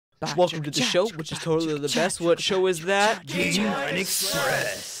Welcome to the show, which is totally the best. What show is that? Gameline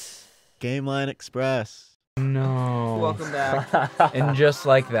Express. Gameline Express. No. Welcome back. And just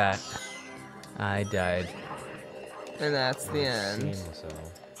like that, I died. And that's the end.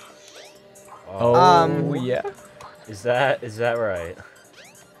 Oh, yeah. Is that right?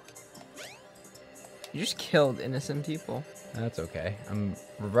 You just killed innocent people. That's okay. I'm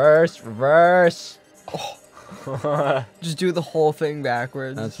reverse. Oh. Just do the whole thing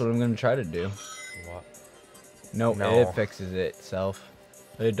backwards. That's what I'm gonna try to do. What? Nope, No. it fixes it itself.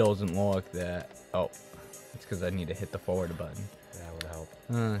 It doesn't like that. Oh, it's because I need to hit the forward button. That would help.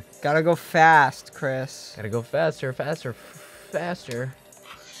 Gotta go fast, Chris. Gotta go faster, faster, faster.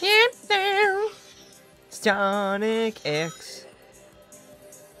 Sonic X.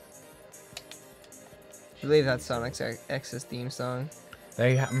 I believe that's Sonic X's theme song.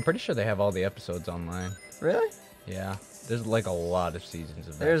 I'm pretty sure they have all the episodes online. Really? Yeah, there's like a lot of seasons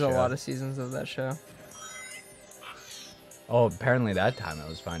of that There's show. a lot of seasons of that show. Oh, apparently that time it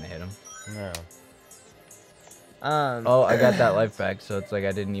was fine to hit him. No. Oh, I got that life back, so it's like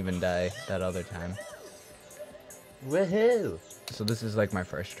I didn't even die that other time. Woohoo! So this is like my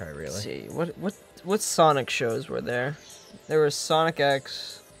first try, really. Let's see, what Sonic shows were there? There was Sonic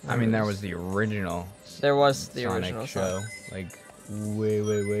X. I mean, there was the original. There was the Sonic original show, like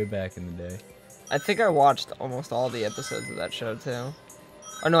way back in the day. I think I watched almost all the episodes of that show too.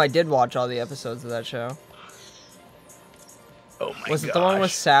 Oh no, I did watch all the episodes of that show. Oh my Was it the one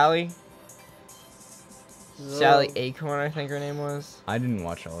with Sally? Sally Acorn, I think her name was. I didn't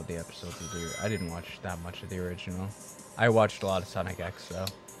watch all of the episodes of I didn't watch that much of the original. I watched a lot of Sonic X though.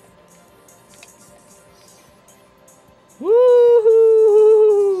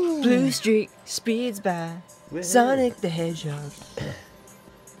 Woohoo! Blue streak speeds by. Sonic the Hedgehog.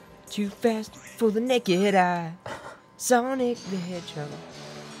 Too fast for the naked eye. Sonic the Hedgehog.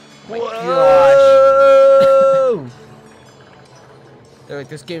 Oh my gosh. They're like,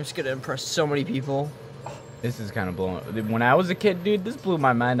 this game's gonna impress so many people. This is kind of blowing. When I was a kid, dude, this blew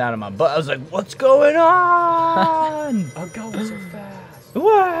my mind out of my butt. I was like, what's going on? I'm going so fast.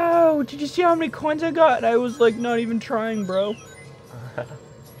 Wow! Did you see how many coins I got? I was like, not even trying, bro.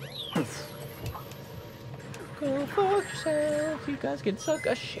 Go fuck yourself. You guys can suck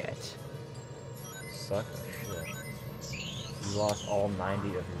a shit. Suck a shit. You lost all 90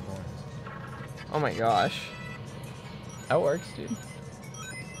 of your coins. Oh my gosh. That works, dude.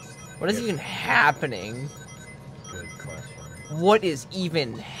 What is even happening? Good question. What is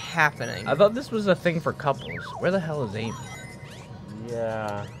even happening? I thought this was a thing for couples. Where the hell is Amy?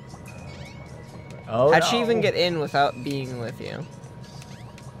 Yeah. Oh, How'd she even get in without being with you?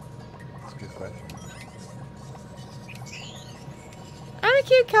 That's a good question. I'm a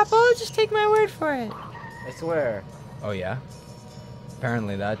cute couple, just take my word for it. I swear. Oh, yeah?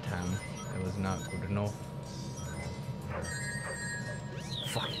 Apparently that time, it was not good enough.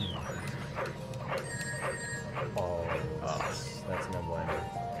 Fucking. Oh, that's no bueno.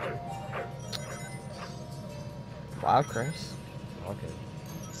 Wow, Chris. Okay.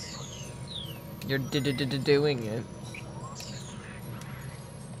 You're doing it.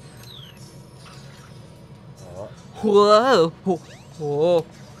 Oh. Whoa! Whoa!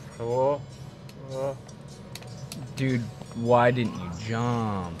 Oh. Dude, why didn't you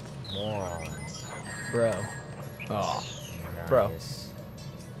jump? Moron. Bro. Oh. Bro. Nice.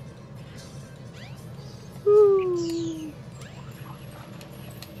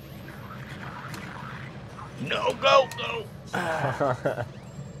 No, go!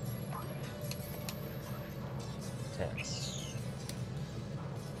 10.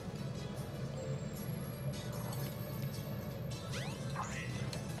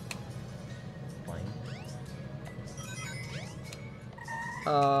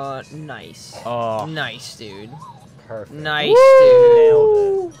 Nice. Oh. Nice, dude. Perfect. Nice,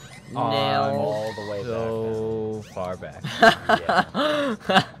 Nailed it. Nailed. All the way So far back. back. Yeah.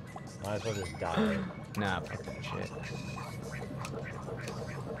 Might as well just die. Nah, fuck that shit.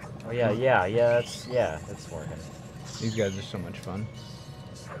 Oh yeah, it's working. These guys are so much fun.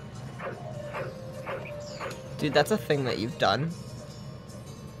 Dude, that's a thing that you've done.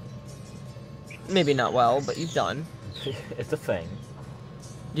 Maybe not well, but you've done. It's a thing.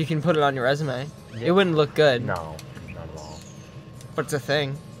 You can put it on your resume. Yeah. It wouldn't look good, No, not at all. but it's a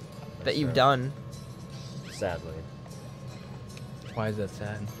thing that you've done. Sadly. Why is that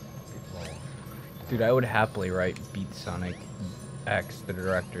sad? Well, Dude, I would happily write Beat Sonic X, the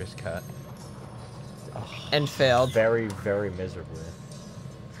director's cut. And failed. very, very miserably.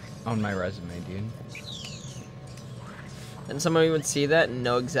 On my resume, dude. And somebody would see that and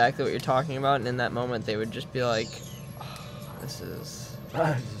know exactly what you're talking about, and in that moment they would just be like, oh, this is...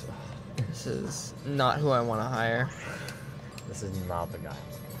 This is not who I want to hire. This is not the guy I'm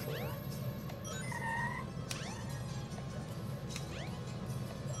looking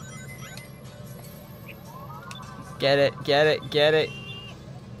for. Get it, get it, get it.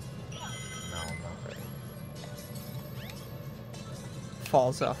 No, I'm not ready.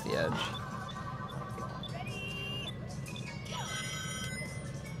 Falls off the edge.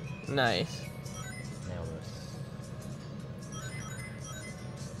 Nice. Nailed it.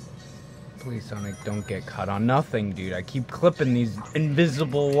 Please, Sonic, don't get caught on nothing, dude. I keep clipping these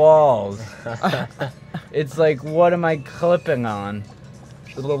invisible walls. It's like, what am I clipping on?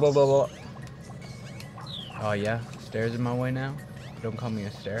 Oh, yeah? Stairs in my way now? Don't call me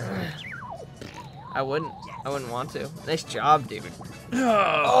a stair. I wouldn't want to. Nice job, dude.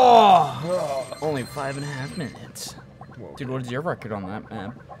 Oh! Only 5.5 minutes. Dude, what is your record on that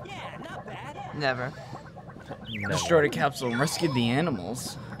map? Never. Destroyed a capsule and rescued the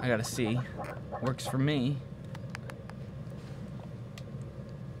animals. I gotta see. Works for me.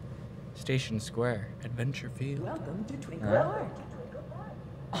 Station Square, Adventure Field. Welcome to Twinkle Park.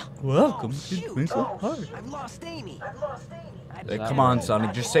 Welcome to Twinkle Park. I've lost Amy. Like, come on,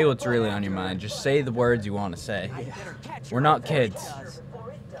 Sonic, just say what's really on your mind. Just say the words you want to say. We're not kids.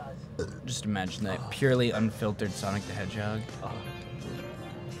 Just imagine that purely unfiltered Sonic the Hedgehog.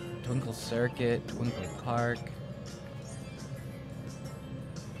 Twinkle Circuit, Twinkle Park.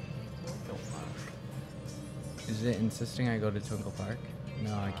 Is it insisting I go to Twinkle Park?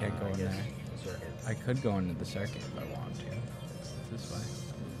 No, I can't go in there. I could go into the circuit if I want to. It's this way.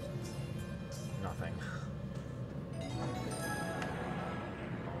 Nothing.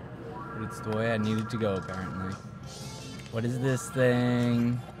 But it's the way I needed to go, apparently. What is this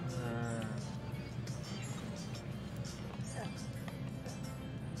thing?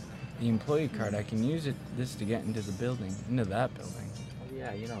 The employee card, I can use this to get into the building, into that building. Oh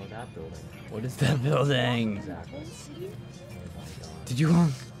yeah, you know, that building. What is that building? Exactly. Oh my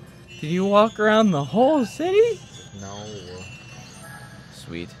god. Did you walk around the whole city? No.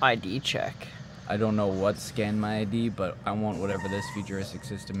 Sweet. ID check. I don't know what scanned my ID, but I want whatever this futuristic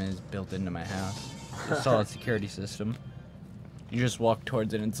system is built into my house. A solid security system. You just walk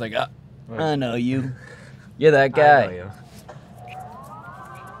towards it and it's like, ah, I know you. You're that guy. I know you.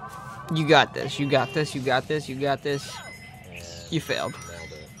 You got this. You got this. You got this. You got this. And You failed.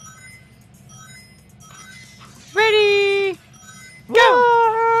 nailed it. Ready?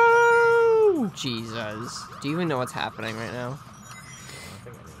 Go! Jesus. Do you even know what's happening right now? I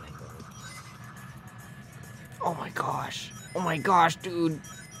think I nailed it. Oh my gosh. Oh my gosh, dude. Oh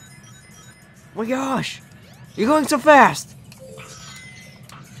my gosh. You're going so fast.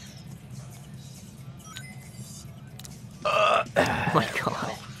 Oh my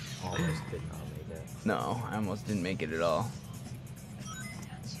god. Almost did not make it. No, I almost didn't make it at all.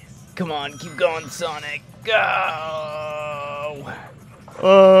 Come on, keep going, Sonic. Go!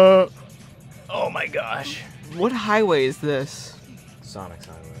 Oh my gosh. What highway is this? Sonic's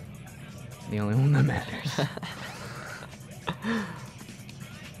Highway. The only one that matters.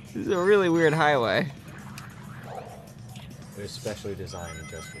 This is a really weird highway. It was specially designed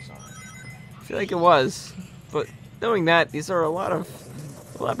just for Sonic. I feel like it was, but knowing that, these are a lot of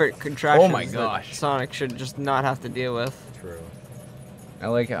elaborate contraptions Oh my gosh. that Sonic should just not have to deal with. True. I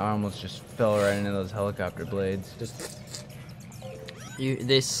like how I almost just fell right into those helicopter blades. Just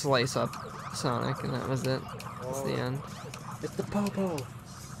They slice up Sonic, and that was it. That's the end. it's the Popo.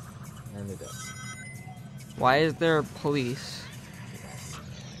 And they did. Why is there police?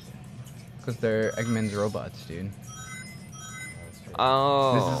 Because they're Eggman's robots, dude. That's true.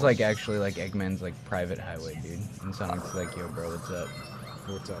 Oh. This is like actually like Eggman's like private highway, dude. And Sonic's like, yo, bro, what's up?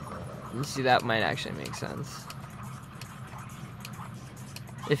 What's up, bro? You see, that might actually make sense.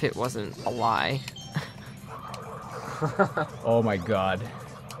 If it wasn't a lie. Oh my god.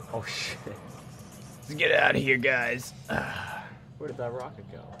 Oh shit. Let's get out of here, guys. Where did that rocket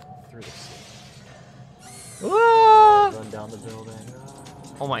go? Through the sea. Ah! Run down the building.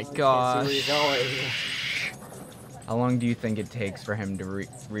 Oh my Can't gosh. see where you're going. How long do you think it takes for him to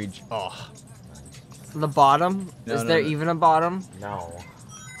reach? Oh, The bottom? No, Is no, there no. even a bottom? No.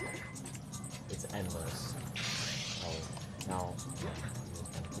 It's endless. Oh, no.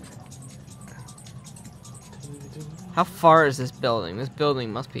 How far is this building? This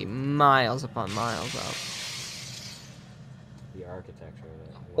building must be miles upon miles up. The architecture of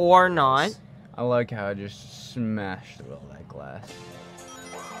it. Or not. I like how I just smashed through all that glass.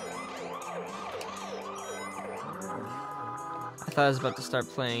 I thought I was about to start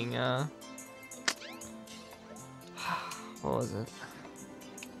playing, what was it?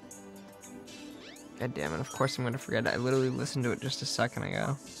 God damn it, of course I'm gonna forget it. I literally listened to it just a second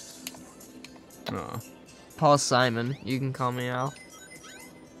ago. Oh. Paul Simon. You can call me Al.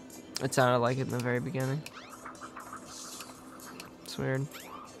 It sounded like it in the very beginning. It's weird.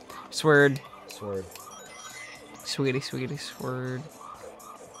 Sword. Sword. Sweetie, sweetie, sword.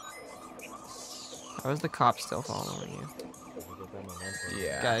 How is the cop still following you?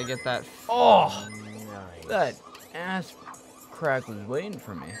 Yeah. Gotta get that. Oh! Nice. That ass crack was waiting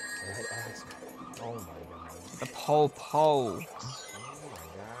for me. That ass. Oh my god. The po. Oh my god.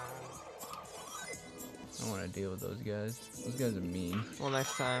 I don't want to deal with those guys. Those guys are mean. Well,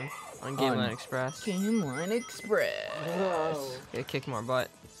 next time on Gameline Express. Gameline Express. No. Gotta kick more butt.